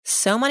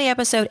So Money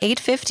episode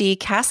 850,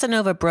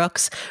 Casanova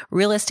Brooks,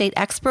 real estate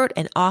expert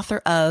and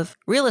author of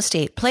Real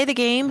Estate, Play the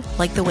Game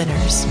Like the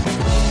Winners.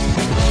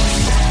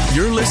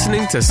 You're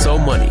listening to So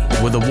Money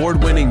with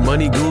award-winning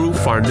money guru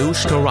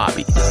Farnoosh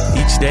Torabi.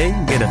 Each day,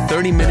 get a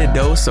 30-minute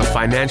dose of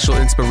financial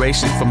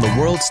inspiration from the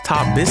world's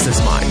top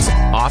business minds,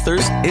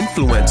 authors,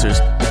 influencers,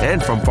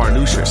 and from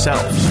Farnoosh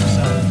herself.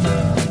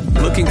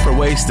 Looking for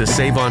ways to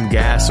save on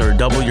gas or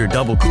double your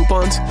double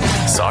coupons?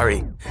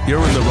 Sorry,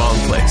 you're in the wrong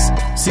place.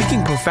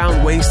 Seeking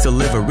profound ways to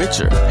live a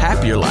richer,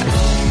 happier life.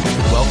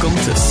 Welcome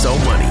to So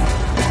Money.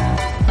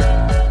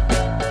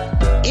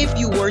 If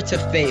you were to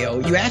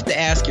fail, you have to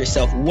ask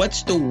yourself,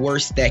 what's the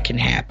worst that can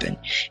happen?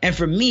 And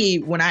for me,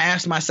 when I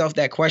ask myself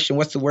that question,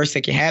 what's the worst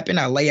that can happen?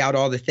 I lay out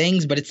all the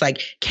things, but it's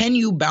like, can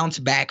you bounce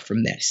back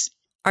from this?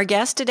 Our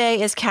guest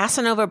today is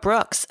Casanova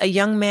Brooks, a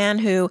young man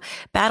who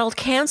battled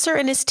cancer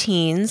in his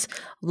teens,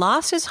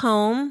 lost his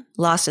home,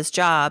 lost his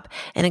job,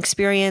 and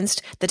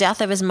experienced the death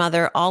of his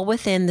mother all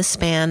within the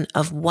span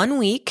of 1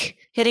 week.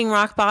 Hitting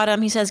rock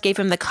bottom, he says, gave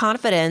him the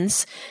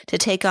confidence to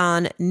take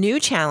on new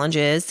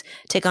challenges,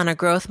 take on a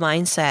growth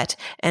mindset,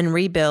 and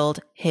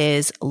rebuild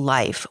his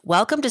life.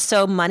 Welcome to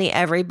So Money,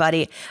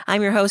 everybody.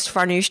 I'm your host,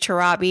 Farnoosh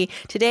Torabi.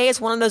 Today is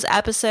one of those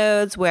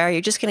episodes where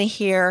you're just going to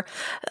hear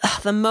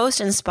the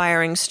most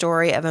inspiring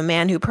story of a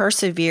man who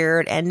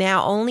persevered and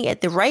now only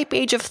at the ripe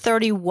age of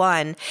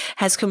 31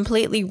 has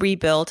completely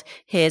rebuilt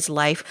his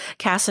life.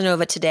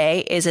 Casanova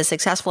today is a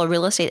successful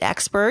real estate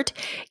expert.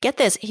 Get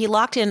this, he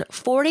locked in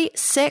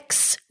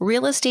 46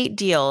 real estate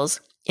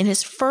deals in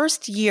his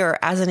first year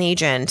as an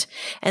agent.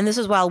 And this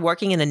was while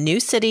working in a new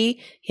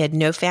city. He had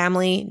no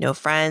family, no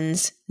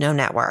friends, no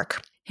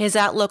network. His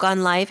outlook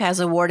on life has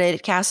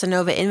awarded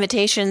Casanova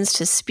invitations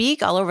to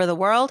speak all over the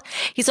world.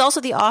 He's also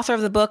the author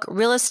of the book,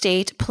 Real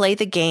Estate, Play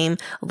the Game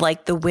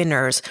Like the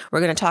Winners. We're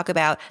going to talk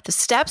about the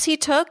steps he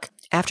took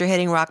after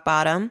hitting rock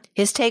bottom,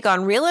 his take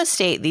on real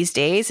estate these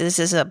days. Is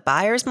this a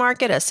buyer's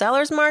market, a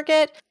seller's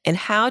market, and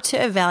how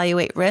to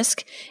evaluate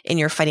risk in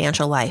your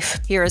financial life.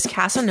 Here is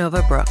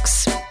Casanova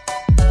Brooks.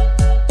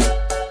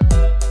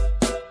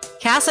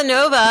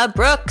 Casanova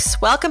Brooks,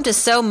 welcome to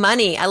So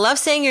Money. I love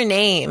saying your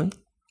name.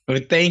 Well,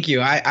 thank you.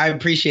 I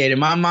appreciate it.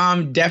 My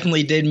mom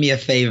definitely did me a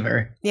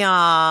favor.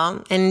 Yeah.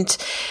 And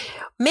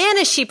man,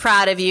 is she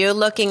proud of you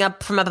looking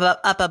up from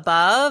up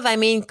above. I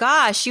mean,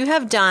 gosh, you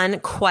have done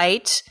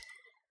quite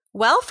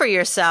well for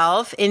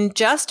yourself in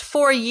just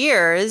 4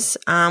 years.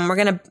 We're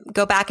going to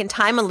go back in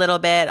time a little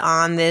bit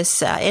on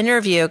this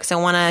interview because I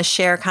want to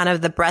share kind of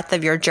the breadth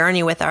of your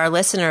journey with our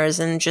listeners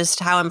and just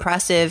how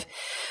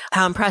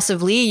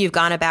impressively you've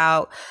gone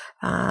about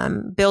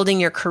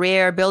building your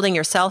career, building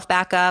yourself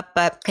back up.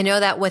 But I know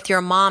that with your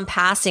mom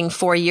passing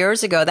 4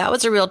 years ago, that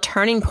was a real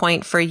turning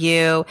point for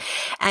you.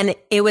 And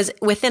it was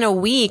within a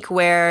week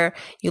where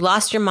you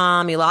lost your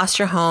mom, you lost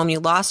your home, you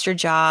lost your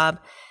job.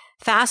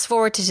 Fast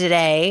forward to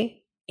today.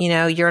 You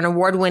know, you're an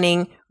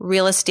award-winning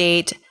real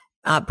estate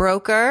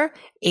broker,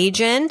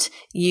 agent.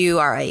 You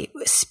are a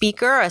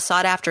speaker, a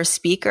sought-after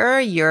speaker.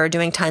 You're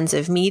doing tons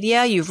of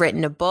media. You've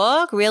written a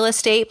book, Real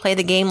Estate, Play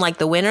the Game Like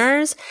the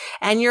Winners.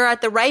 And you're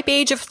at the ripe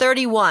age of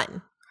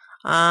 31.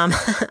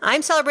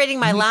 I'm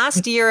celebrating my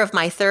last year of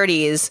my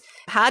 30s.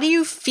 How do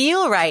you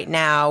feel right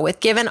now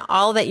with given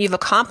all that you've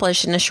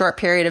accomplished in a short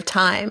period of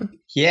time?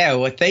 Yeah,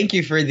 well, thank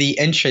you for the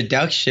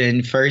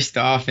introduction first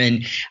off.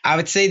 And I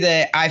would say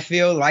that I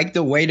feel like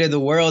the weight of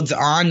the world's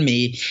on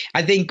me.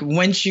 I think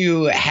once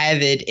you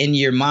have it in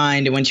your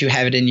mind, once you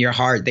have it in your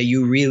heart that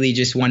you really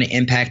just want to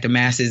impact the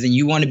masses and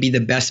you want to be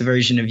the best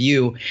version of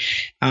you,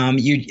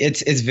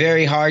 it's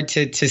very hard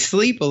to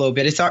sleep a little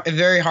bit. It's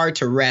very hard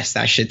to rest,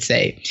 I should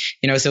say.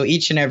 You know, so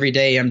each and every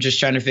day I'm just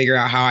trying to figure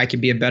out how I can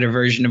be a better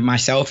version of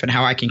myself and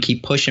how I can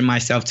keep pushing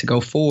myself to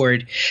go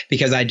forward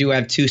because I do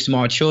have 2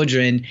 small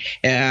children.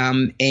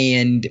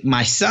 And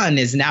my son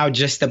is now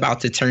just about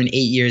to turn 8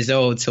 years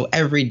old. So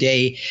every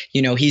day,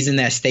 you know, he's in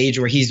that stage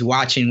where he's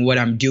watching what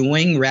I'm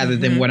doing rather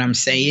than what I'm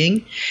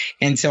saying.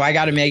 And so I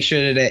got to make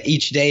sure that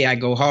each day I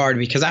go hard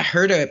because I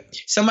heard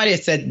somebody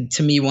had said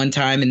to me one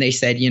time and they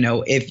said, you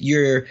know, if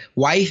your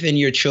wife and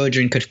your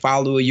children could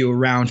follow you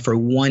around for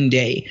one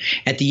day,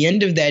 at the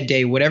end of that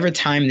day, whatever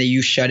time that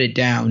you shut it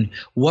down,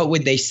 what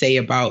would they say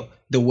about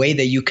the way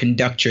that you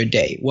conduct your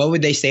day? What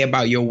would they say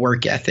about your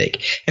work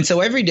ethic? And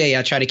so every day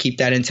I try to keep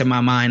that into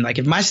my mind. Like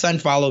if my son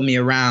followed me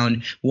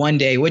around one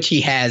day, which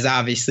he has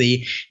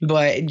obviously,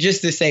 but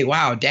just to say,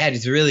 wow, dad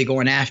is really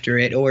going after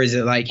it. Or is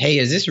it like, hey,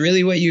 is this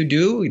really what you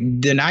do?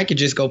 Then I could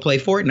just go play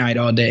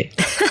Fortnite all day.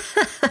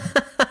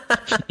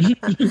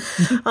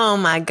 Oh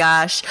my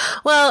gosh.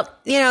 Well,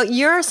 you know,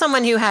 you're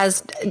someone who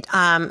has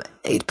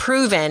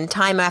proven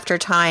time after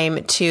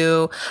time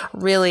to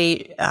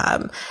really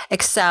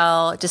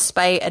excel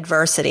despite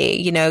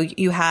adversity. You know,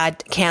 you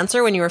had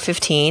cancer when you were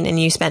 15 and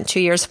you spent 2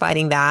 years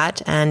fighting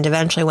that and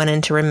eventually went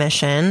into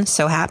remission.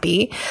 So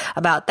happy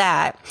about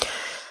that.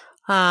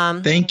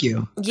 Thank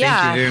you.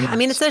 Yeah. Thank you very much. I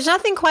mean, there's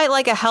nothing quite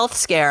like a health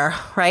scare,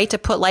 right? To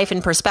put life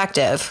in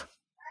perspective.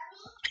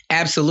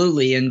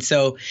 Absolutely. And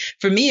so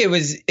for me, it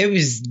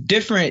was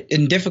different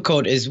and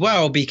difficult as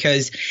well,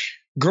 because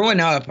growing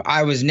up,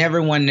 I was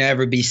never one to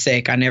ever be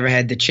sick. I never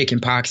had the chicken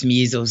pox,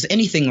 measles,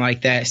 anything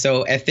like that.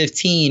 So at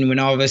 15, when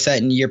all of a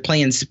sudden you're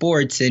playing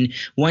sports and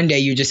one day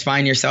you just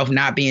find yourself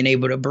not being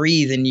able to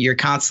breathe and you're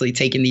constantly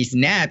taking these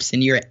naps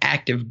and you're an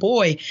active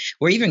boy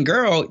or even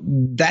girl,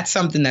 that's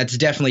something that's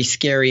definitely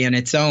scary on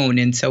its own.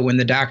 And so when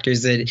the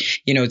doctors had,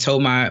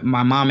 told my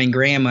mom and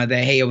grandma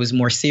that, hey, it was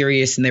more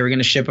serious and they were going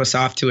to ship us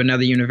off to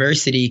another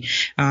university,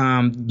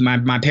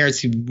 my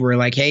parents were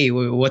like, hey,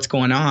 what's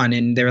going on?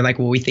 And they were like,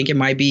 well, we think it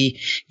might be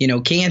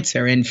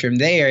cancer. And from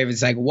there, it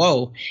was like,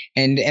 whoa.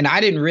 And I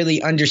didn't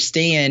really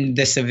understand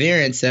the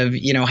severance of,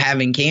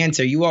 having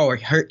cancer. You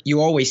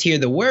always hear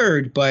the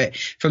word, but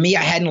for me,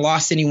 I hadn't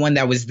lost anyone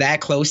that was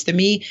that close to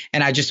me.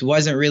 And I just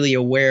wasn't really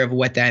aware of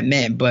what that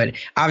meant. But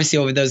obviously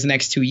over those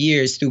next 2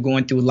 years, through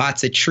going through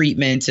lots of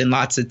treatments and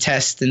lots of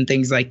tests and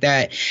things like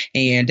that,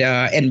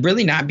 and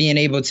really not being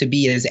able to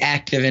be as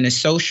active and as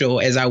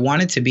social as I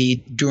wanted to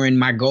be during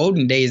my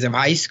golden days of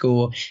high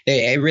school,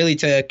 it really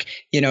took,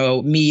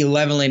 me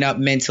leveling up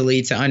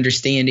mentally to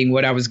understanding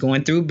what I was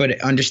going through,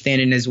 but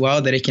understanding as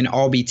well that it can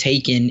all be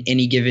taken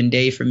any given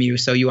day from you.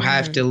 So you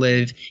have to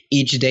live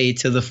each day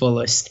to the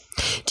fullest.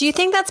 Do you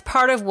think that's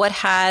part of what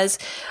has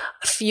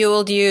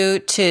fueled you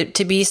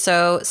to be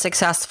so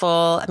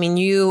successful? I mean,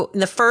 in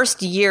the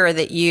first year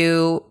that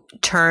you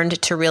turned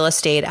to real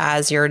estate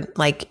as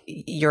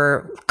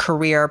your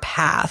career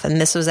path, and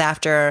this was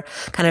after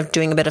kind of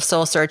doing a bit of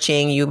soul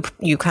searching,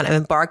 you kind of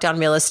embarked on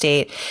real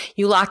estate.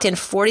 You locked in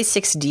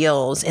 46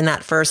 deals in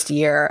that first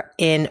year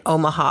in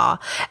Omaha.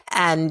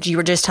 And you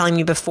were just telling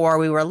me before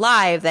we were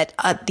live that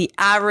the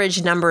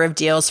average number of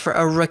deals for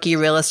a rookie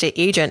real estate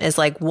agent is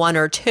like 1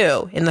 or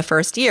 2 in the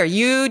first year.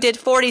 You did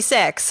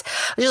 46,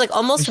 which is like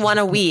almost one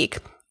a week.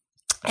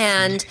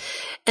 And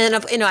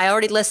I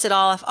already listed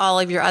all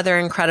of your other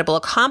incredible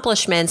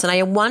accomplishments. And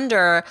I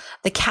wonder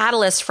the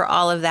catalyst for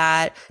all of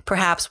that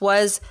perhaps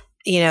was,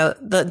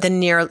 the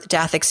near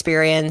death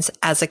experience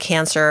as a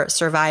cancer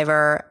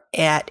survivor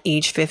at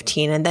age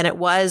 15. And then it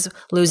was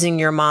losing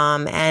your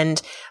mom.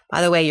 And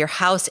by the way, your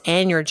house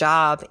and your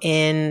job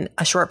in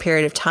a short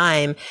period of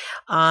time.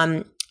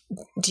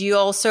 Do you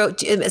also,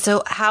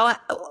 so how,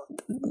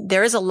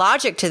 there is a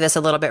logic to this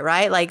a little bit,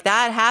 right? Like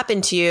that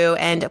happened to you.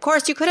 And of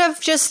course you could have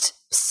just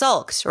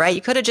sulked, right?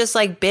 You could have just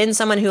been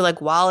someone who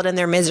wallowed in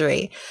their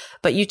misery,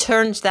 but you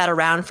turned that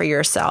around for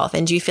yourself.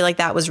 And do you feel like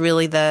that was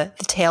really the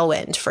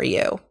tailwind for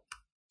you?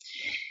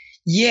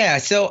 Yeah.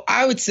 So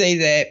I would say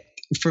that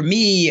for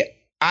me,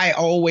 I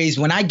always,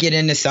 when I get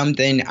into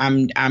something,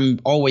 I'm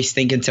always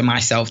thinking to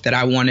myself that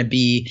I want to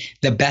be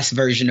the best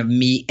version of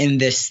me in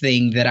this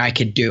thing that I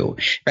could do,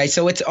 right?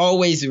 So it's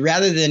always,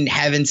 rather than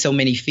having so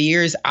many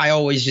fears, I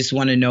always just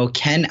want to know,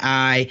 can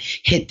I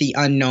hit the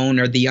unknown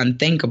or the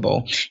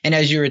unthinkable? And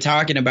as you were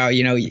talking about,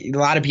 a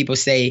lot of people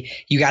say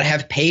you got to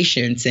have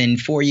patience and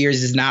 4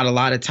 years is not a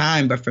lot of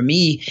time. But for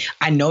me,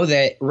 I know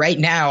that right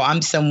now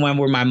I'm someone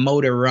where my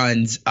motor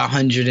runs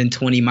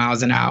 120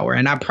 miles an hour,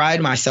 and I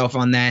pride myself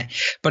on that.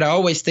 But I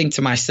always think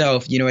to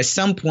myself, at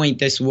some point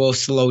this will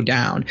slow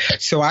down.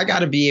 So I got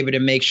to be able to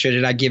make sure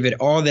that I give it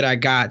all that I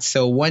got.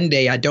 So one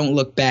day I don't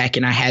look back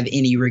and I have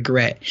any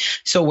regret.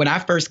 So when I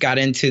first got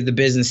into the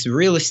business of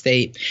real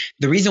estate,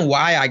 the reason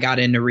why I got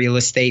into real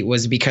estate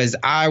was because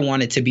I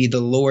wanted to be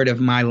the Lord of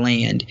my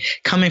land.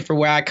 Coming from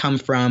where I come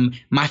from,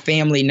 my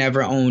family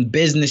never owned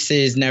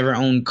businesses, never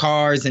owned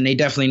cars, and they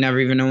definitely never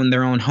even owned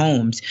their own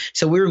homes.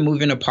 So we were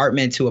moving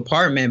apartment to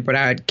apartment, but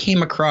I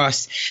came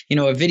across,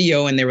 a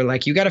video and they were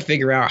like, you got to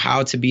figure out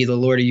how to be the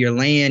Lord of your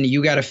land.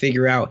 You got to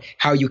figure out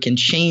how you can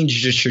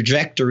change the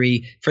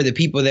trajectory for the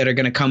people that are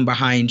going to come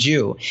behind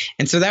you.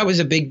 And so that was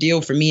a big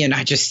deal for me. And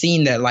I just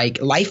seen that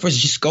life was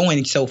just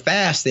going so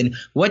fast. And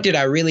what did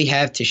I really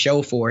have to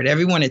show for it?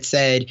 Everyone had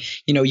said,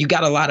 you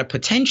got a lot of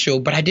potential,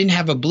 but I didn't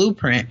have a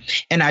blueprint.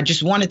 And I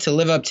just wanted to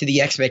live up to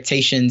the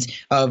expectations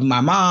of my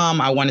mom.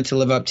 I wanted to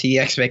live up to the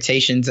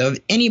expectations of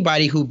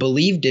anybody who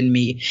believed in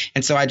me.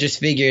 And so I just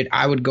figured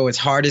I would go as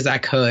hard as I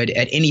could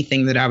at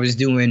anything that I was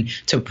doing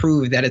to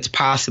prove that it's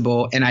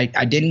possible. And I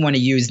didn't want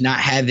to use not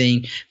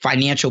having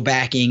financial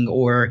backing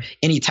or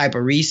any type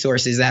of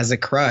resources as a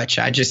crutch.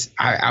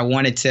 I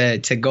wanted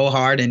to go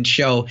hard and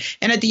show.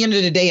 And at the end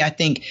of the day, I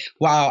think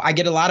while I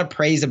get a lot of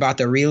praise about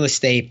the real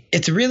estate,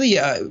 it's really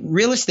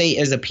real estate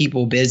is a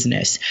people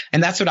business.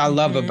 And that's what I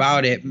love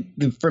about it.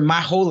 For my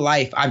whole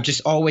life, I've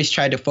just always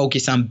tried to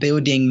focus on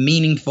building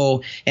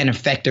meaningful and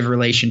effective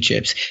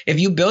relationships. If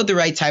you build the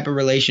right type of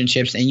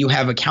relationships and you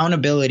have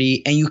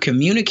accountability and you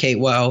communicate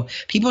well,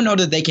 people know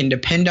that they can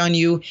depend on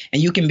you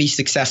and you can be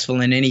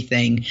successful in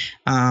anything.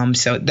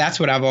 So that's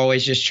what I've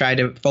always just tried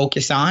to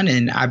focus on.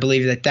 And I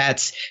believe that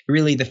that's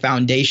really the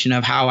foundation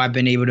of how I've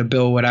been able to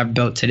build what I've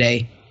built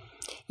today.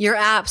 You're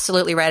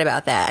absolutely right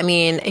about that. I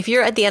mean, if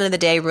you're at the end of the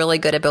day really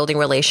good at building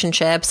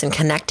relationships and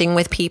connecting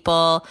with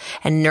people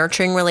and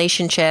nurturing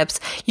relationships,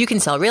 you can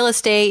sell real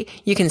estate,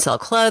 you can sell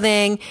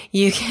clothing,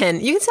 you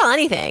can sell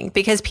anything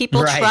because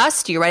people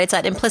trust you, right? It's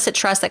that implicit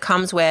trust that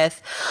comes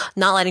with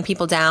not letting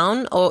people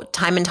down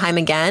time and time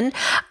again.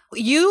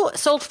 You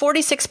sold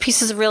 46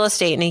 pieces of real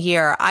estate in a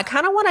year. I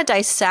kind of want to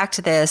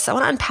dissect this. I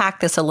want to unpack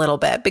this a little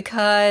bit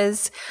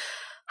because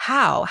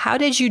how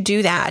did you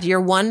do that?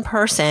 You're one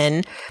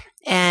person.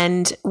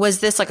 And was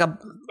this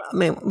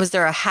was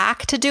there a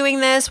hack to doing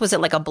this? Was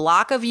it like a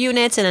block of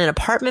units in an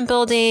apartment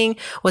building?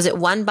 Was it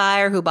one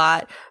buyer who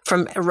bought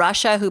from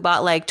Russia who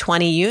bought like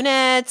 20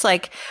 units?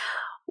 Like,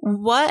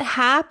 what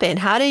happened?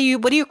 What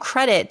do you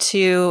credit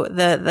to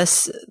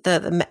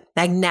the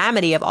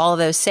magnanimity of all of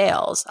those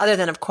sales, other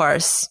than, of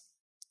course,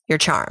 your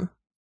charm?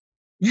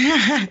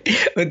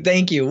 Well,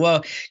 thank you.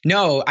 Well,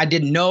 no, I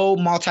did no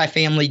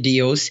multifamily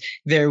deals.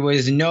 There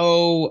was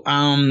no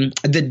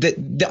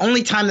the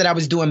only time that I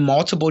was doing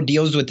multiple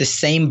deals with the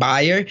same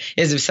buyer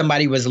is if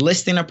somebody was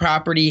listing a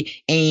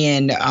property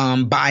and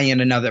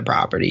buying another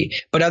property.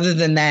 But other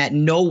than that,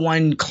 no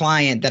one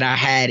client that I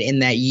had in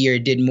that year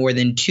did more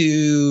than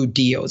 2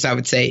 deals, I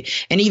would say.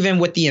 And even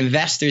with the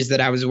investors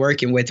that I was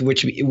working with,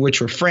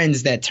 which were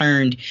friends that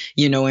turned,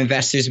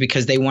 investors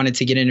because they wanted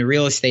to get into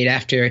real estate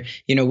after,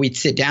 we'd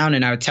sit down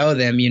and I would tell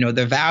them,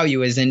 the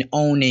value is in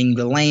owning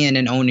the land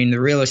and owning the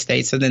real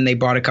estate. So then they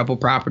bought a couple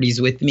properties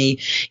with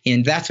me,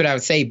 and that's what I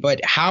would say.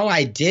 But how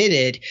I did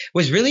it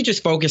was really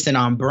just focusing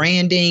on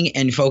branding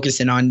and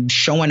focusing on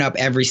showing up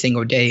every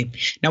single day.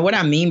 Now, what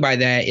I mean by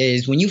that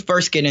is when you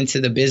first get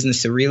into the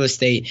business of real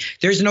estate,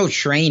 there's no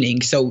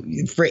training. So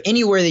for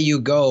anywhere that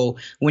you go,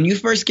 when you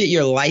first get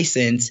your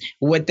license,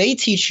 what they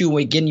teach you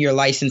with getting your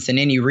license in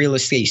any real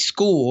estate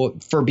school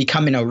for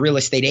becoming a real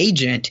estate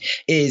agent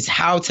is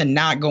how to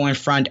not go in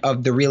front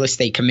of the real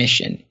estate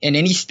commission in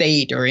any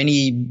state or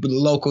any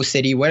local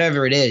city,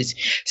 whatever it is.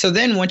 So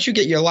then once you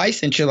get your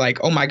license, you're like,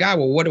 oh my God,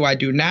 well, what do I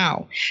do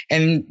now?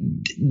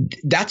 And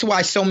that's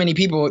why so many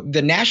people,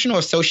 the National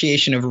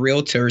Association of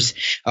Realtors,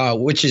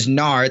 which is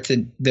NAR, it's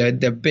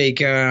the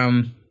big,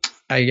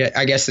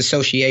 I guess,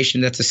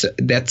 association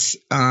that's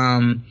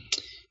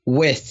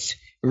with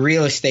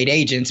real estate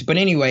agents. But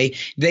anyway,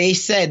 they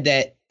said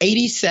that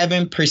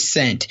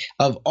 87%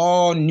 of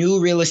all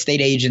new real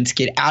estate agents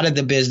get out of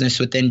the business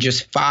within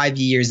just 5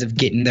 years of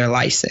getting their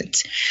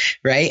license,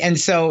 right? And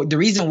so the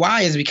reason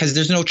why is because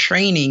there's no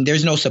training,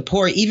 there's no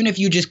support. Even if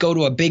you just go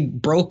to a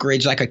big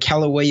brokerage like a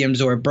Keller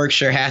Williams or a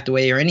Berkshire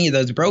Hathaway or any of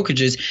those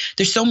brokerages,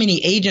 there's so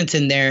many agents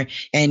in there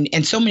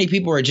and so many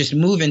people are just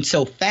moving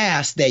so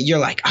fast that you're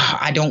like,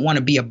 I don't want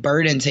to be a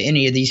burden to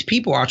any of these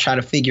people. I'll try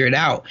to figure it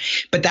out.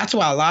 But that's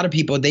why a lot of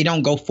people, they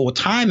don't go full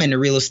time into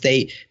real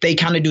estate. They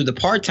kind of do the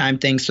part-time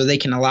thing so they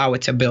can allow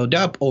it to build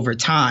up over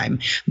time.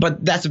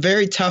 But that's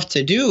very tough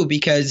to do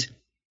because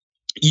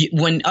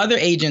when other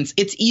agents,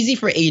 it's easy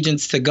for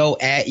agents to go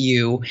at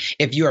you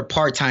if you're a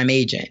part-time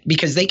agent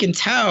because they can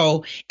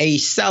tell a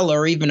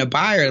seller or even a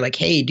buyer like,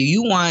 hey, do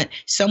you want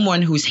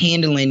someone who's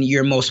handling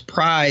your most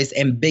prized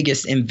and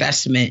biggest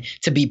investment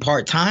to be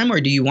part-time,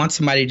 or do you want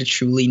somebody that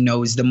truly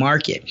knows the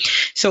market?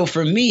 So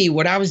for me,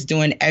 what I was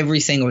doing every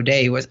single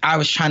day was I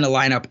was trying to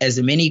line up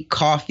as many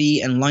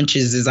coffee and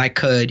lunches as I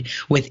could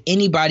with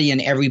anybody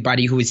and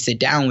everybody who would sit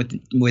down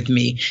with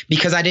me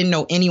because I didn't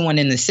know anyone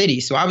in the city.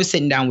 So I was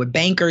sitting down with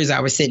bankers,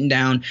 I was sitting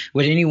down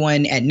with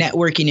anyone at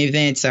networking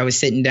events. I was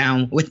sitting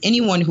down with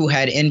anyone who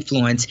had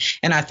influence.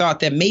 And I thought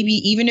that maybe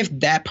even if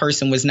that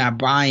person was not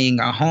buying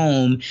a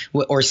home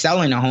or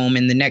selling a home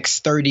in the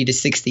next 30 to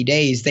 60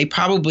 days, they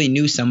probably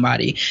knew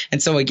somebody.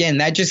 And so again,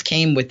 that just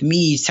came with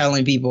me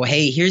telling people,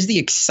 hey, here's the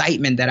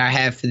excitement that I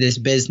have for this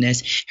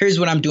business.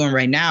 Here's what I'm doing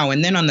right now.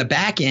 And then on the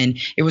back end,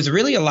 it was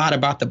really a lot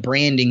about the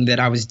branding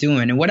that I was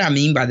doing. And what I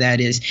mean by that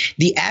is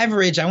the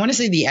average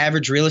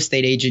real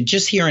estate agent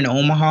just here in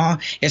Omaha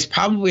is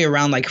probably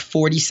around like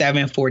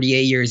 47,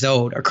 48 years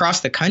old.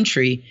 Across the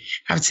country,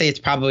 I would say it's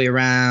probably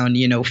around,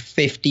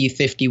 50,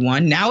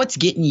 51. Now it's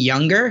getting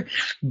younger,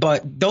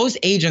 but those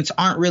agents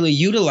aren't really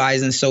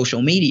utilizing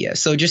social media.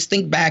 So just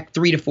think back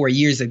 3 to 4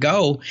 years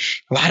ago,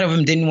 a lot of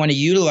them didn't want to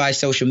utilize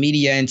social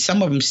media and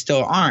some of them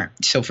still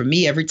aren't. So for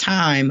me, every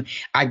time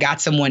I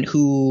got someone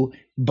who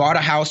bought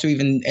a house or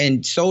even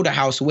and sold a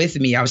house with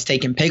me, I was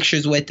taking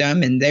pictures with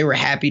them and they were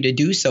happy to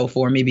do so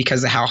for me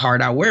because of how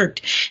hard I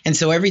worked. And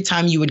so every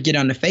time you would get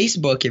on the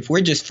Facebook, if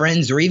we're just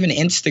friends or even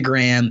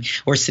Instagram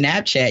or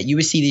Snapchat, you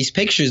would see these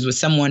pictures with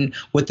someone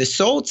with the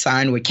sold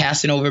sign with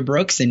Casanova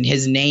Brooks and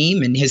his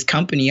name and his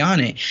company on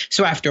it.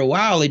 So after a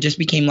while, it just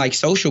became like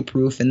social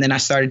proof. And then I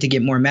started to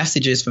get more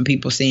messages from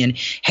people saying,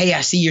 hey,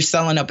 I see you're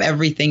selling up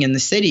everything in the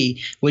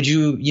city. Would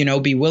you,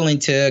 be willing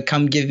to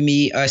come give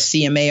me a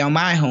CMA on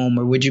my home?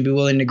 Or would you be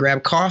willing to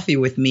grab coffee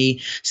with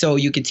me so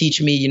you could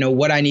teach me,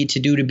 what I need to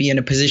do to be in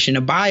a position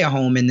to buy a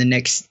home in the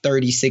next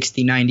 30,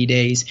 60, 90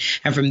 days.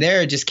 And from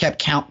there, it just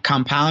kept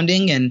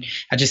compounding and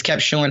I just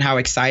kept showing how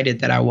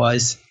excited that I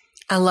was.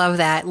 I love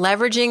that.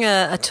 Leveraging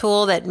a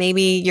tool that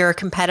maybe your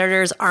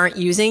competitors aren't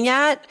using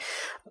yet.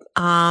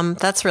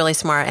 That's really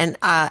smart. And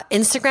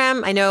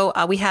Instagram, I know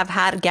we have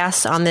had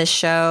guests on this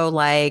show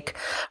like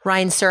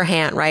Ryan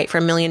Serhant, right,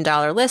 from $1 Million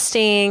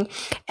Listing,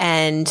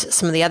 and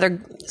some of the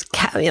other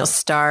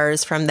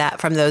stars from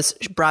those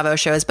Bravo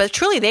shows. But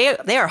truly,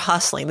 they are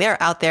hustling. They are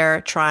out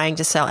there trying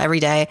to sell every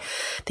day.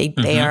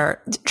 They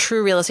are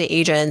true real estate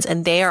agents,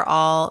 and they are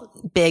all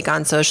big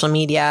on social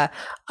media.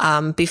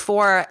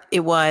 Before it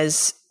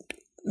was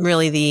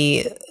really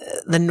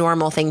the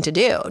normal thing to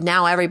do.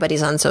 Now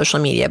everybody's on social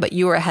media, but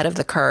you were ahead of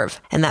the curve,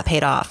 and that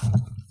paid off.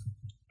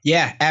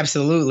 Yeah,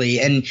 absolutely.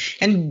 And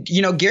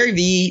Gary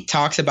Vee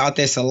talks about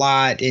this a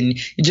lot, and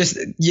just,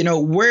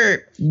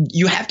 where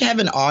you have to have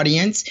an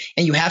audience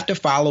and you have to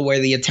follow where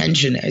the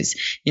attention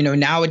is.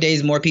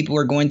 Nowadays, more people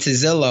are going to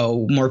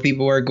Zillow, more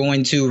people are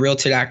going to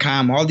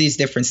realtor.com, all these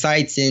different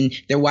sites, and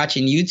they're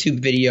watching YouTube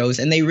videos,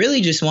 and they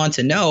really just want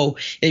to know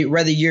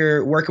whether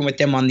you're working with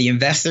them on the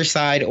investor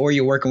side or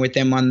you're working with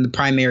them on the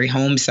primary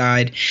home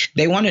side.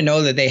 They want to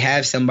know that they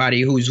have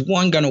somebody who's,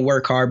 one, going to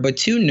work hard, but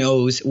two,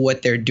 knows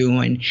what they're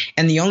doing.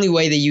 And the only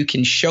way that you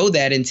can show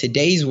that in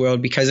today's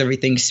world, because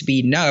everything's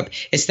speeding up,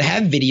 is to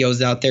have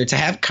videos out there, to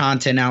have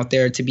content out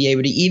there, to be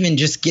able to even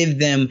just give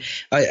them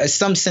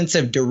some sense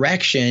of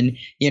direction,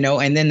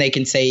 and then they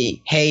can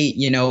say, hey,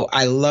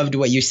 I loved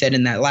what you said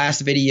in that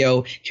last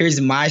video. Here's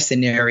my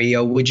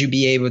scenario. Would you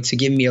be able to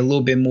give me a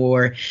little bit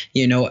more,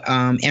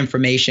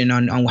 information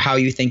on how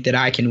you think that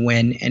I can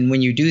win? And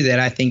when you do that,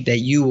 I think that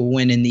you will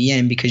win in the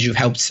end because you've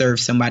helped serve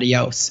somebody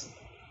else.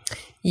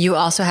 You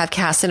also have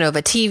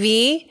Casanova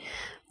TV,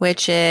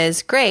 which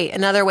is great.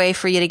 Another way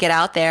for you to get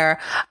out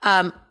there.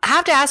 I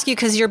have to ask you,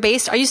 because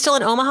are you still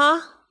in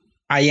Omaha?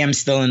 I am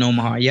still in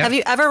Omaha, yeah. Have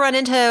you ever run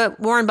into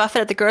Warren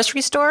Buffett at the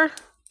grocery store?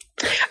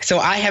 So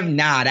I have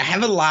not. I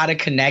have a lot of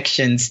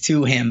connections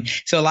to him.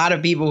 So a lot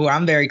of people who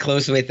I'm very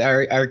close with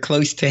are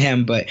close to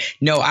him. But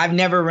no, I've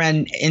never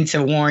run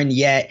into Warren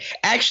yet.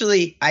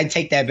 Actually, I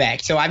take that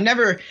back. So I've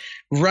never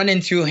run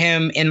into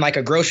him in like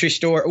a grocery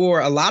store,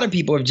 or a lot of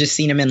people have just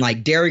seen him in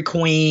like Dairy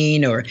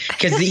Queen, or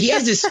because he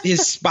has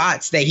his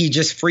spots that he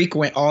just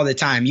frequent all the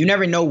time. You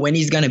never know when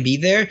he's going to be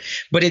there,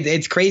 but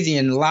it's crazy.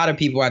 And a lot of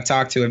people I've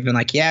talked to have been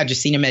like, yeah, I've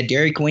just seen him at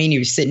Dairy Queen. He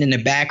was sitting in the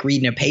back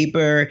reading a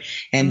paper,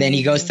 and then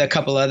he goes to a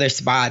couple other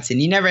spots, and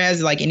he never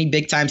has like any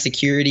big time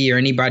security or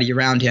anybody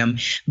around him.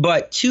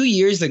 But 2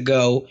 years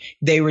ago,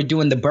 they were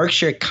doing the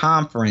Berkshire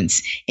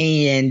Conference,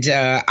 and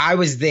I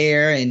was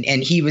there,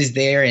 and he was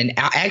there, and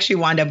I actually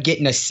wound up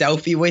getting a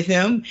selfie with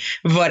him,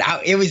 but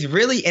it was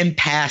really in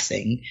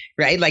passing,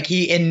 right? Like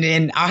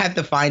and I'll have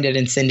to find it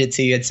and send it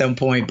to you at some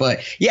point.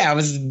 But yeah, I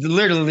was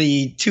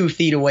literally 2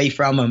 feet away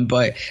from him,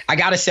 but I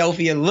got a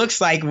selfie. It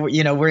looks like,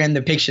 we're in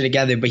the picture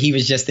together, but he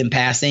was just in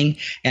passing,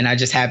 and I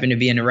just happened to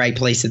be in the right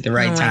place at the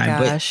right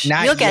time. Gosh. But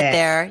not You'll get yet.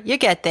 there. You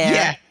get there.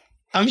 Yeah.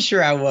 I'm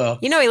sure I will.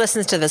 He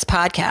listens to this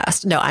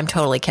podcast. No, I'm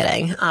totally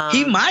kidding.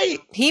 He might.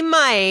 He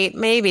might,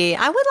 maybe.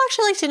 I would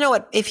actually like to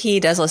know if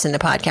he does listen to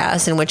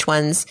podcasts and which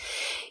ones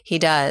he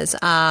does.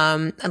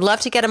 I'd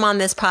love to get him on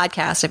this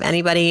podcast. If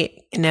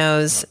anybody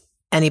knows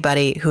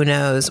anybody who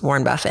knows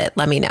Warren Buffett,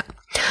 let me know.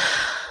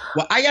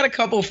 Well, I got a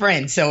couple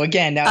friends. So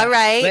again, all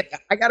right.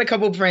 I got a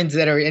couple friends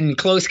that are in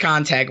close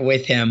contact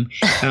with him.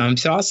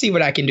 So I'll see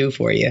what I can do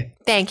for you.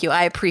 Thank you.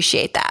 I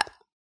appreciate that.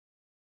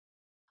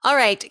 All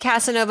right,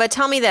 Casanova,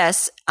 tell me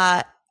this.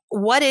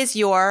 What is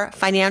your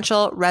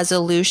financial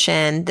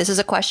resolution? This is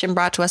a question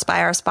brought to us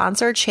by our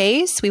sponsor,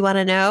 Chase. We want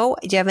to know,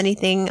 do you have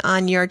anything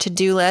on your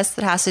to-do list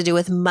that has to do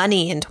with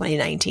money in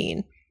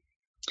 2019?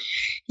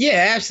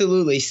 Yeah,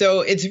 absolutely.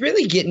 So it's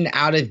really getting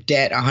out of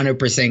debt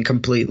 100%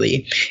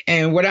 completely.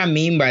 And what I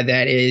mean by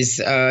that is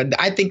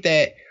I think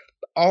that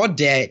all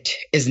debt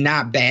is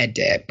not bad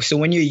debt. So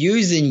when you're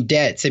using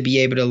debt to be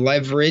able to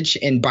leverage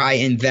and buy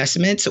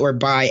investments or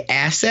buy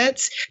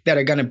assets that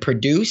are going to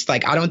produce,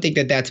 like, I don't think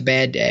that that's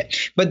bad debt.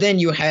 But then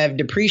you have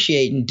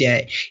depreciating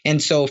debt.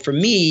 And so for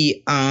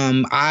me,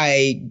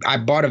 I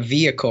bought a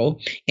vehicle,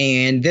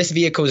 and this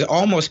vehicle is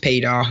almost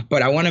paid off,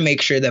 but I want to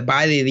make sure that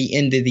by the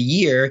end of the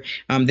year,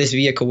 this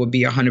vehicle will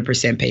be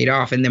 100% paid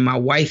off. And then my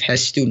wife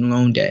has student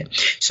loan debt.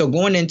 So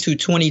going into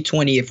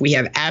 2020, if we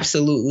have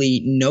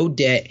absolutely no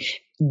debt,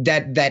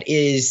 that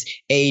is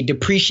a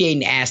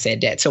depreciating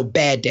asset debt. So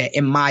bad debt,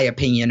 in my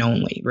opinion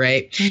only,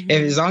 right? Mm-hmm.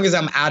 As long as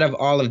I'm out of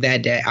all of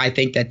that debt, I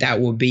think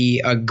that will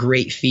be a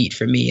great feat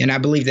for me. And I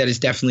believe that is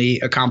definitely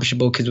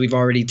accomplishable because we've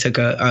already took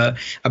a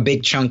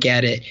big chunk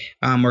at it,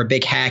 or a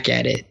big hack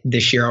at it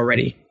this year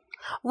already.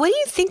 What do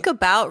you think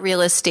about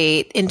real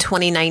estate in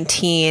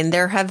 2019?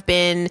 There have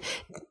been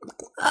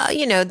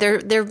there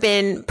have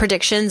been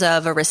predictions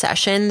of a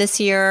recession this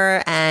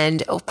year.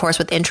 And of course,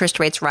 with interest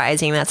rates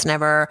rising, that's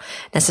never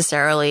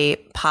necessarily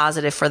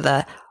positive for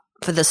the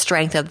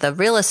strength of the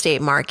real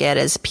estate market,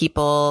 as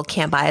people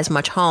can't buy as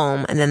much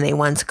home and then they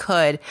once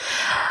could.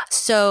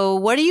 So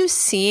what are you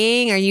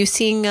seeing? Are you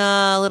seeing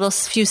a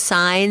few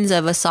signs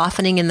of a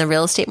softening in the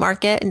real estate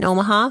market in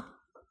Omaha?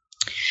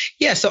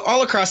 Yeah, so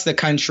all across the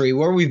country,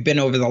 where we've been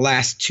over the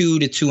last 2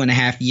 to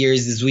 2.5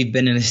 years is we've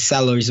been in a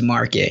seller's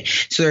market.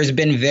 So there's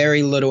been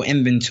very little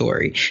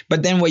inventory.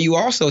 But then what you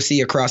also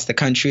see across the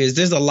country is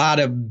there's a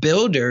lot of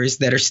builders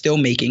that are still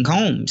making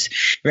homes,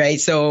 right?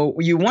 So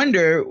you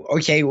wonder,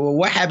 okay, well,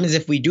 what happens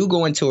if we do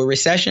go into a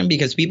recession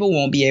because people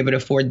won't be able to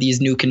afford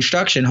these new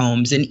construction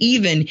homes? And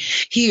even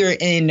here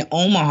in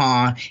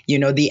Omaha,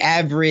 the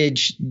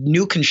average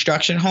new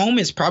construction home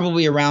is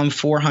probably around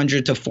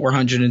 400 to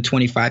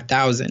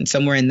 425,000.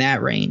 Somewhere in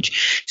that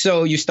range.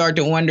 So you start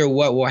to wonder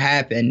what will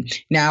happen.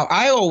 Now,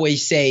 I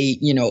always say,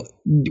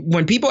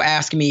 when people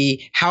ask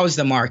me, how's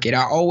the market?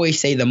 I always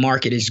say the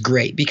market is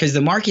great because the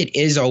market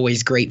is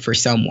always great for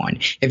someone.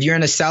 If you're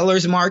in a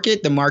seller's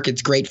market, the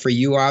market's great for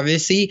you,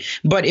 obviously.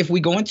 But if we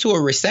go into a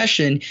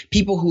recession,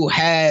 people who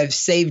have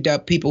saved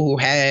up, people who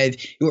have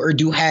or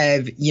do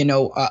have,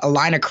 a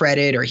line of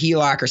credit or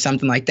HELOC or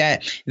something like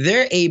that,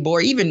 they're able,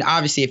 or even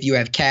obviously if you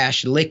have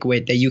cash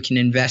liquid that you can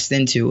invest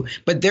into,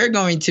 but they're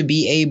going to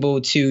be able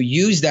to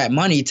use that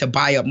money to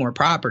buy up more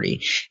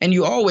property. And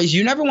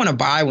you never want to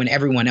buy when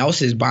everyone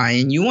else is buying.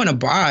 You want to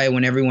buy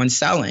when everyone's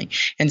selling.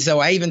 And so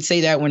I even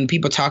say that when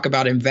people talk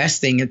about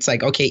investing, it's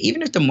like, okay,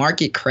 even if the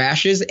market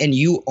crashes and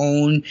you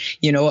own,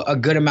 a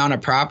good amount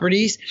of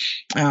properties,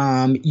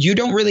 you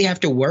don't really have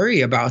to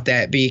worry about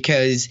that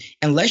because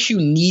unless you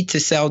need to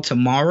sell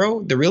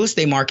tomorrow, the real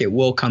estate market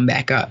will come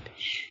back up.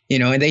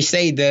 And they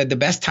say the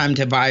best time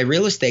to buy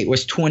real estate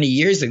was 20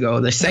 years ago.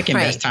 The second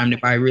best time to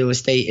buy real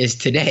estate is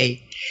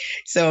today.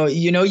 So,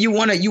 you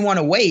want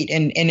to wait.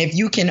 And if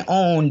you can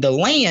own the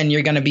land,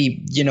 you're going to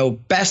be,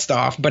 best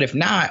off. But if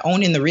not,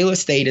 owning the real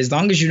estate, as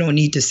long as you don't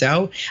need to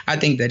sell, I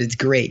think that it's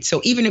great.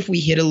 So even if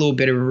we hit a little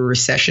bit of a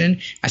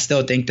recession, I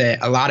still think that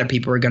a lot of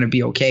people are going to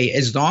be okay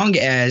as long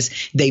as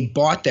they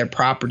bought their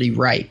property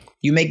right.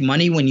 You make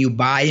money when you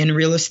buy in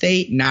real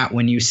estate, not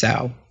when you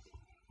sell.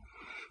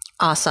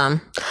 Awesome.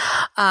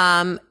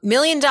 $1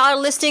 Million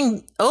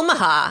Listing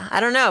Omaha. I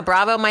don't know.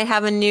 Bravo might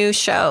have a new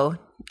show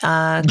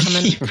coming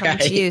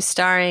to you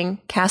starring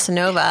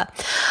Casanova.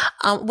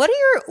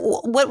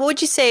 What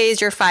would you say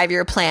is your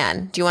 5-year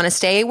plan? Do you want to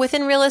stay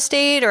within real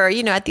estate or,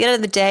 at the end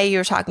of the day,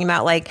 you're talking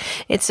about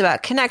it's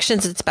about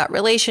connections. It's about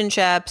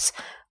relationships.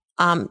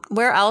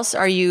 Where else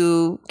are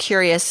you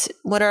curious?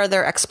 What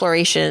other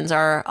explorations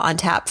are on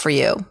tap for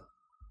you?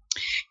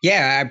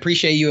 Yeah, I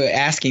appreciate you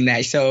asking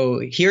that. So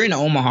here in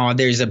Omaha,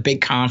 there's a big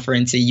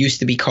conference. It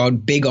used to be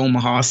called Big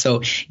Omaha.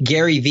 So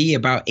Gary Vee,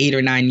 about 8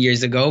 or 9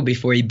 years ago,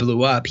 before he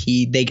blew up,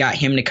 they got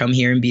him to come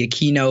here and be a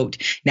keynote.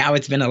 Now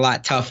it's been a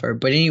lot tougher.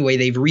 But anyway,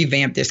 they've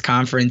revamped this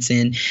conference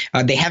and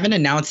they haven't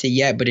announced it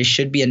yet, but it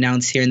should be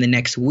announced here in the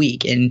next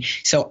week. And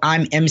so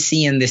I'm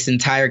emceeing this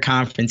entire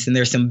conference and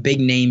there's some big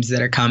names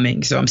that are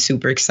coming. So I'm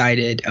super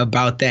excited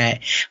about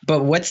that.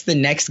 But what's the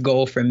next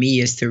goal for me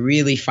is to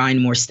really find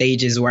more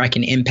stages where I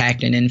can impact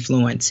and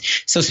influence.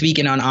 So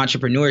speaking on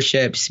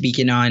entrepreneurship,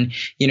 speaking on,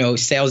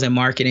 sales and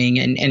marketing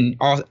and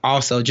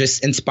also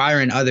just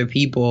inspiring other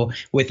people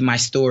with my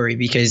story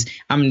because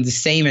I'm the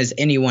same as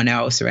anyone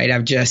else, right?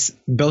 I've just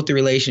built the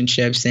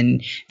relationships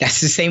and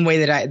that's the same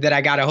way that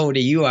I got a hold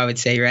of you, I would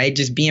say, right?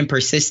 Just being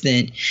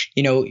persistent,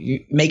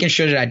 making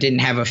sure that I didn't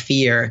have a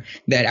fear,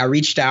 that I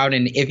reached out.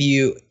 And if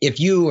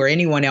you or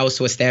anyone else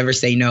was to ever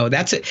say no,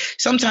 that's it.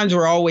 Sometimes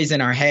we're always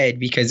in our head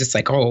because it's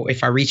like, oh,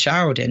 if I reach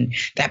out and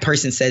that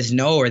person says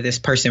no or this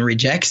person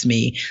rejects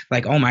me,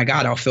 like, oh my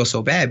God, I'll feel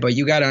so bad. But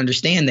you got to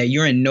understand that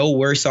you're in no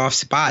worse off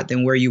spot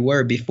than where you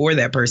were before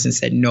that person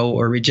said no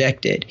or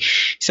rejected.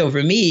 So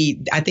for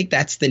me, I think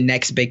that's the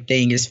next big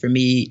thing is for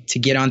me to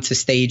get onto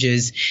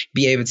stages,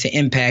 be able to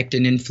impact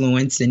and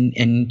influence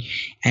and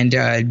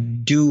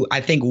do,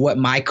 I think, what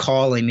my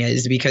calling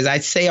is, because I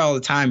say all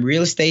the time,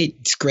 real estate,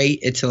 it's great.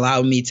 It's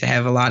allowed me to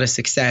have a lot of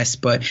success,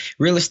 but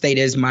real estate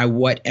is my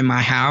what and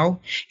my how.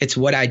 It's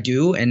what I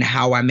do and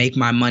how I make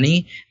my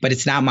money, but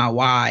it's not my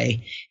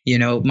why.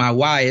 My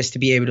why is to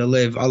be able to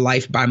live a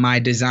life by my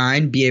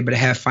design, be able to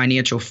have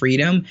financial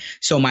freedom.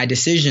 So my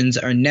decisions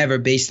are never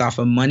based off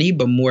of money,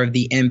 but more of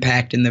the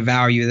impact and the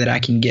value that I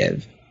can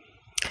give.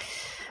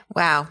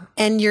 Wow.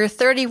 And you're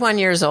 31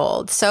 years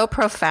old. So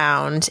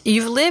profound. Do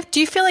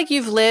you feel like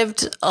you've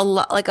lived a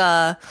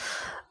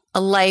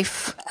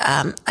life?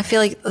 I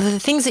feel like the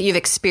things that you've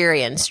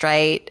experienced,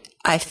 right?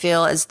 I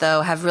feel as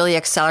though have really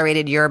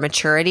accelerated your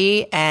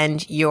maturity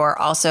and your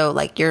also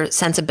your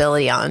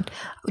sensibility on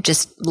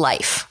just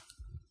life.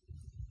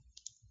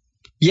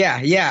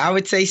 Yeah, I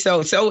would say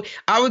so. So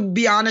I would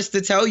be honest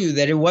to tell you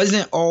that it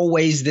wasn't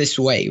always this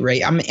way,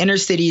 right? I'm an inner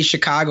city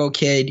Chicago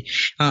kid,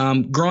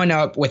 growing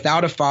up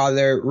without a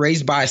father,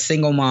 raised by a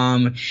single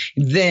mom.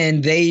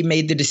 Then they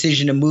made the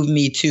decision to move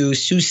me to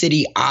Sioux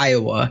City,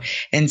 Iowa.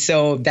 And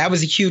so that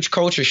was a huge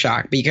culture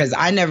shock because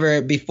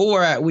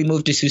before we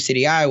moved to Sioux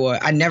City, Iowa,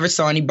 I never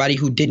saw anybody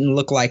who didn't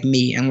look like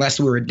me unless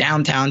we were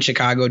downtown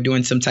Chicago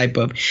doing some type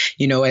of,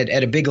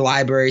 at a big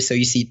library. So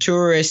you see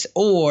tourists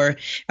or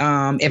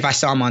if I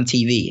saw them on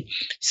TV. TV.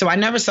 So I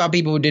never saw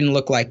people who didn't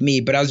look like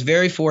me, but I was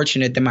very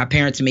fortunate that my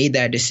parents made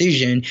that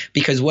decision,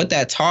 because what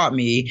that taught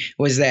me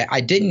was that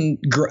I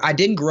didn't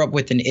grow up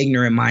with an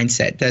ignorant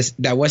mindset.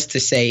 That was to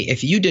say,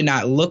 if you did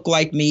not look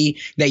like me,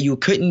 that you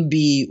couldn't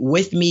be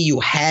with me, you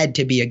had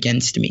to be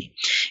against me.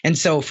 And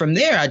so from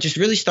there, I just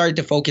really started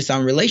to focus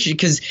on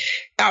relationships, because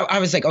I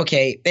was like,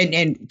 okay,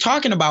 and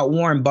talking about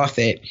Warren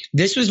Buffett,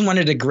 this was one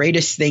of the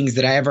greatest things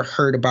that I ever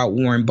heard about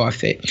Warren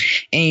Buffett.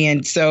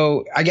 And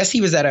so I guess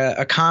he was at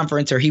a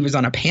conference, or he was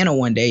on a panel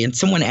one day, and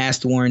someone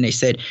asked Warren, they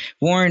said,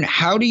 Warren,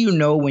 how do you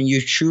know when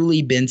you've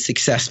truly been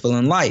successful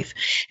in life?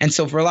 And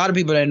so for a lot of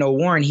people that know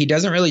Warren, he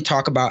doesn't really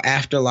talk about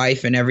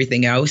afterlife and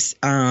everything else.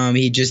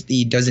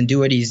 He doesn't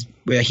do it. He's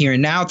a here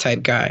and now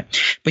type guy.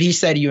 But he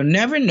said, you'll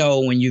never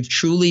know when you've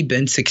truly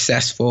been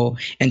successful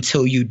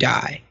until you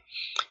die.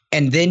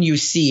 And then you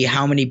see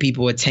how many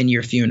people attend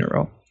your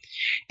funeral.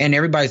 And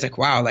everybody's like,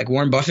 wow, like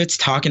Warren Buffett's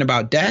talking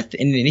about death.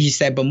 And then he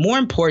said, but more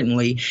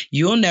importantly,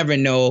 you'll never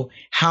know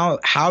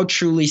how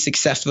truly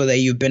successful that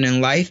you've been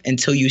in life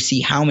until you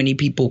see how many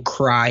people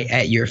cry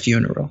at your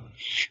funeral,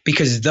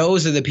 because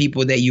those are the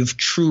people that you've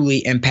truly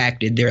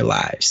impacted their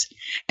lives.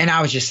 And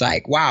I was just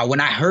like, wow,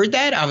 when I heard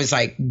that, I was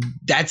like,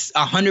 that's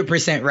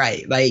 100%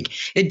 right. Like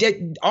it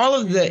did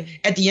all of the,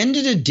 at the end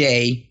of the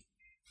day,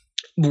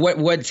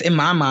 what's in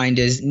my mind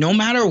is, no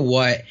matter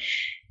what,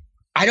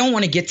 I don't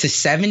want to get to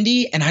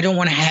 70 and I don't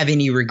want to have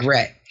any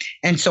regret.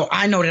 And so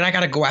I know that I got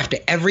to go after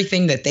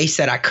everything that they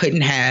said I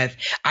couldn't have.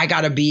 I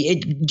got to be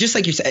it, just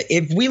like you said.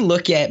 If we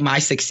look at my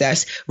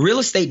success, real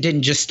estate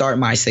didn't just start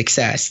my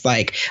success.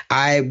 Like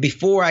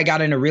before I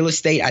got into real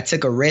estate, I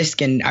took a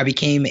risk and I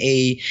became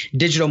a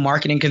digital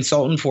marketing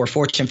consultant for a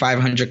Fortune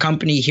 500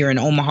 company here in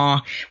Omaha.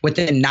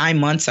 Within 9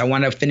 months, I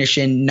wound up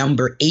finishing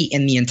number 8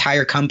 in the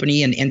entire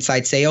company in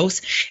inside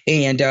sales,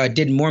 and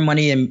did more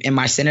money in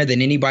my center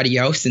than anybody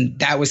else. And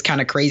that was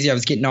kind of crazy. I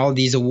was getting all of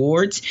these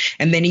awards.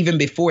 And then even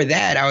before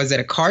that, I was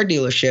at a car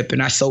dealership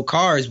and I sold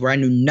cars where I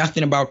knew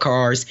nothing about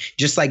cars,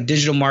 just like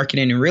digital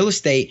marketing and real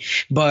estate.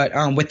 But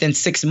within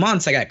 6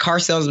 months, I got car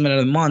salesman of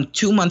the month,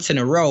 2 months in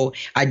a row.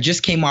 I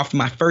just came off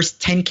my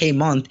first 10K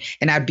month,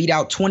 and I beat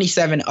out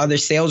 27 other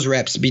sales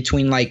reps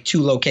between like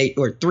 3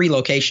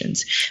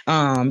 locations.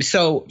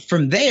 So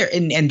from there,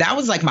 and that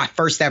was like my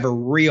first ever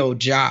real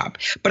job.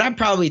 But I'd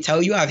probably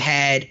tell you I've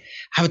had,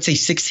 I would say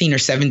 16 or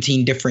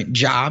 17 different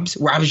jobs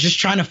where I was just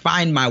trying to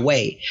find my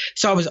way.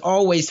 So I was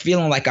always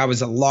feeling like I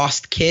was a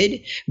lost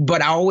kid,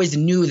 but I always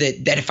knew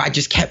that if I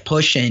just kept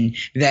pushing,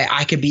 that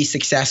I could be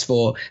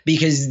successful,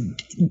 because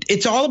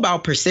it's all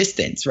about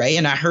persistence, right?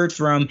 And I heard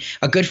from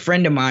a good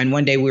friend of mine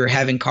one day, we were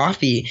having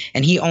coffee,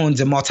 and he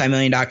owns a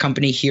multi-million-dollar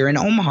company here in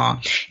Omaha.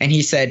 And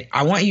he said,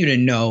 I want you to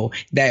know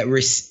that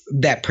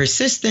that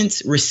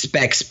persistence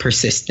respects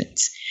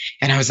persistence.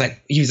 And I was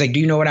like, he was like, do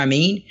you know what I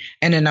mean?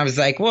 And then I was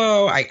like,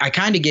 well, I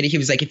kind of get it. He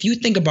was like, if you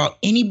think about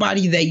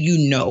anybody that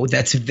you know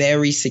that's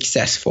very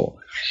successful,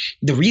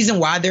 the reason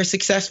why they're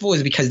successful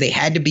is because they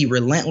had to be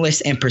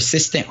relentless and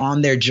persistent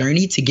on their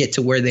journey to get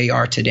to where they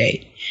are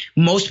today.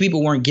 Most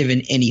people weren't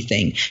given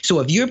anything. So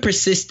if you're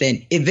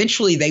persistent,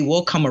 eventually they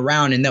will come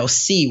around and they'll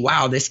see,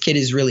 wow, this kid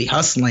is really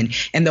hustling,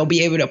 and they'll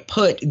be able to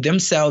put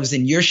themselves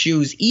in your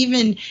shoes,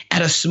 even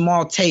at a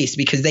small taste,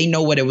 because they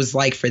know what it was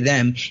like for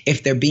them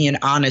if they're being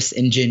honest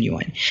and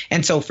genuine.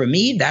 And so for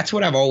me, that's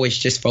what I've always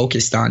just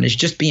focused on, is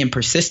just being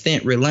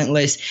persistent,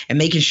 relentless, and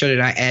making sure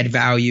that I add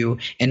value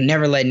and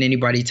never letting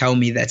anybody tell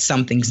me that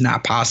something's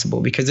not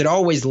possible, because it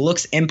always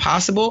looks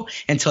impossible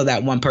until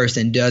that one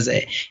person does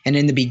it. And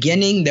in the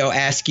beginning, they'll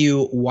ask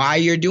you why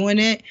you're doing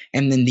it,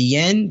 and in the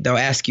end, they'll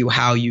ask you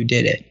how you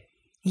did it.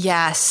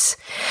 Yes.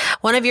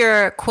 One of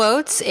your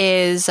quotes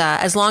is,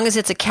 as long as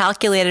it's a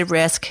calculated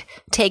risk,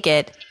 take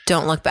it,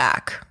 don't look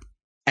back.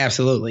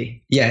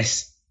 Absolutely.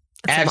 Yes.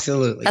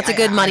 Absolutely. That's a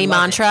good money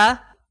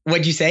mantra.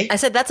 What'd you say? I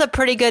said that's a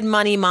pretty good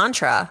money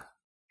mantra.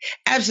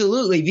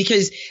 Absolutely.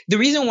 Because the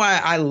reason why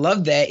I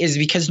love that is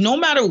because no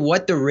matter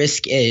what the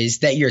risk is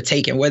that you're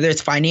taking, whether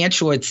it's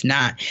financial or it's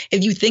not,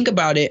 if you think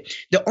about it,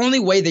 the only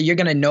way that you're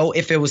going to know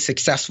if it was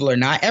successful or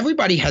not,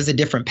 everybody has a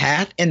different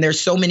path, and there's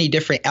so many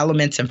different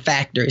elements and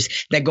factors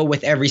that go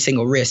with every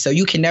single risk. So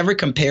you can never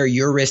compare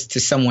your risk to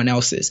someone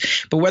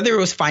else's. But whether it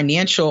was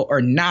financial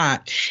or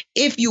not,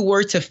 if you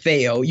were to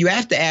fail, you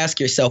have to ask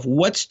yourself,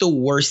 what's the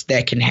worst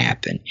that can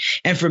happen?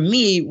 And for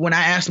me, when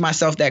I ask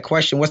myself that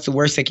question, what's the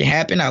worst that can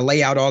happen? I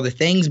lay out all the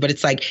things, but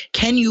it's like,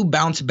 can you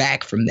bounce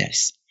back from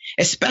this?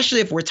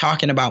 Especially if we're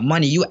talking about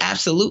money, you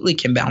absolutely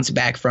can bounce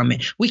back from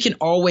it. We can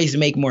always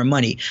make more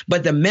money.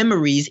 But the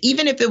memories,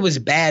 even if it was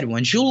bad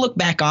ones, you'll look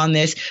back on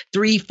this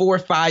 3, 4,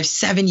 5,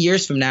 7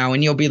 years from now,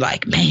 and you'll be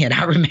like, man,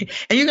 I remember.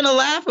 And you're going to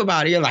laugh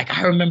about it. You're like,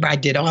 I remember I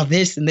did all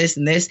this and this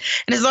and this.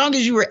 And as long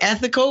as you were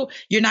ethical,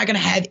 you're not going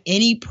to have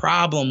any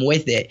problem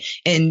with it.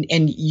 And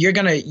you're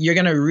going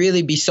to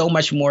really be so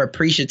much more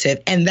appreciative.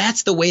 And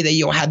that's the way that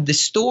you'll have the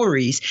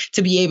stories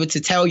to be able to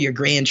tell your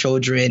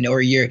grandchildren or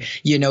your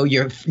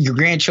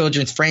grandchildren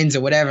children's friends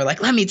or whatever,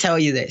 like, let me tell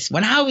you this.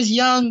 When I was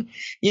young,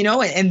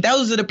 and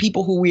those are the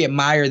people who we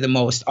admire the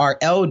most, our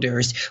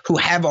elders who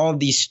have all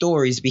these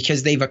stories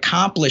because they've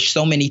accomplished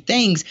so many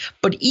things.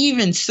 But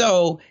even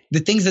so, the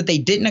things that they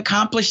didn't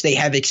accomplish, they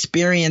have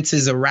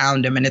experiences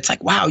around them. And it's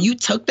like, wow, you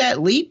took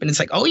that leap. And it's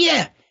like, oh,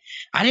 yeah,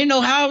 I didn't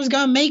know how I was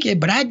going to make it,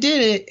 but I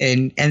did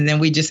it. And then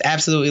we just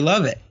absolutely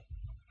love it.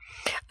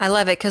 I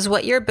love it because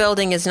what you're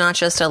building is not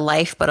just a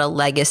life, but a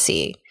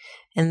legacy.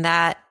 And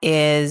that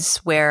is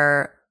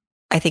where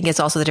I think it's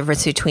also the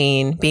difference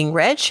between being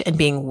rich and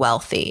being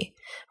wealthy.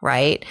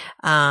 Right.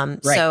 Right.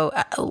 So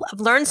I've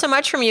learned so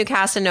much from you,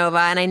 Casanova,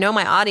 and I know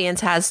my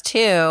audience has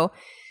too.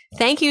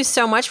 Thank you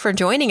so much for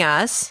joining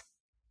us.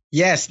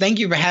 Yes, thank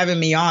you for having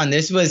me on.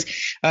 This was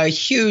a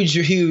huge,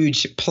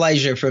 huge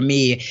pleasure for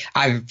me.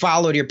 I've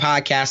followed your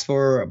podcast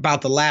for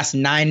about the last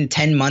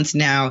 9-10 months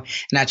now,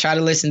 and I try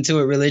to listen to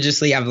it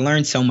religiously. I've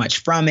learned so much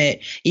from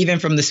it, even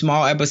from the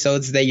small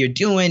episodes that you're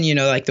doing,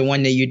 like the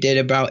one that you did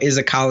about is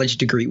a college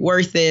degree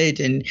worth it,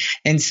 and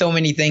so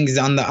many things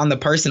on the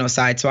personal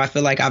side. So I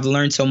feel like I've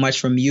learned so much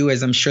from you,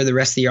 as I'm sure the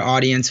rest of your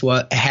audience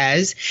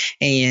has.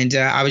 And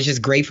I was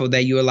just grateful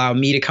that you allowed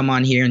me to come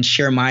on here and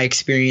share my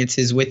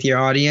experiences with your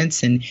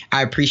audience. And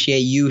I appreciate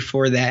you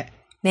for that.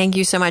 Thank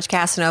you so much,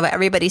 Casanova.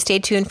 Everybody stay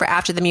tuned for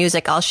After the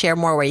Music. I'll share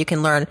more where you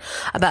can learn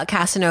about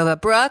Casanova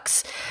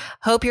Brooks.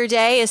 Hope your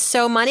day is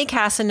so money,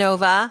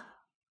 Casanova.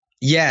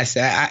 Yes,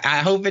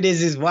 I hope it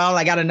is as well.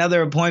 I got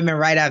another appointment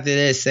right after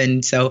this,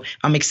 and so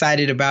I'm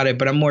excited about it,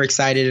 but I'm more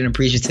excited and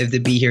appreciative to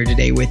be here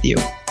today with you.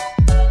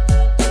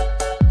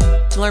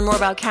 To learn more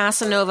about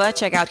Casanova,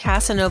 check out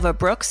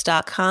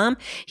CasanovaBrooks.com.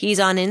 He's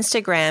on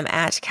Instagram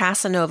at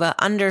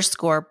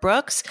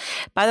Casanova_Brooks.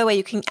 By the way,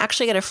 you can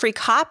actually get a free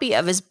copy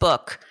of his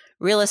book,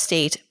 Real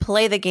Estate,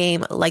 Play the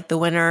Game Like the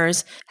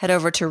Winners. Head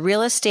over to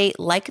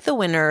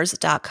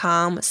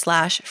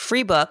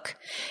realestatelikethewinners.com/free book.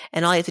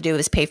 And all you have to do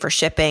is pay for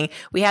shipping.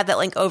 We have that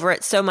link over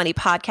at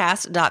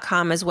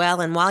SoMoneyPodcast.com as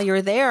well. And while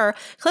you're there,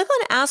 click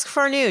on Ask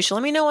Farnoosh.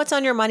 Let me know what's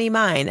on your money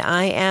mind.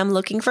 I am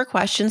looking for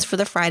questions for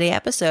the Friday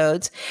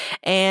episodes,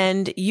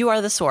 and you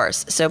are the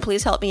source. So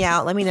please help me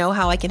out. Let me know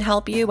how I can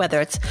help you, whether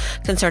it's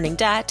concerning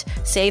debt,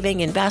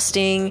 saving,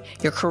 investing,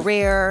 your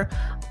career,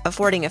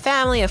 affording a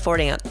family,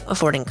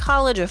 affording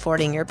college,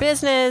 affording your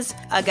business.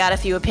 I got a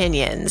few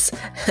opinions.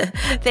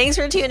 Thanks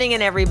for tuning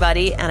in,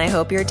 everybody, and I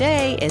hope your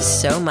day is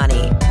so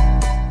money.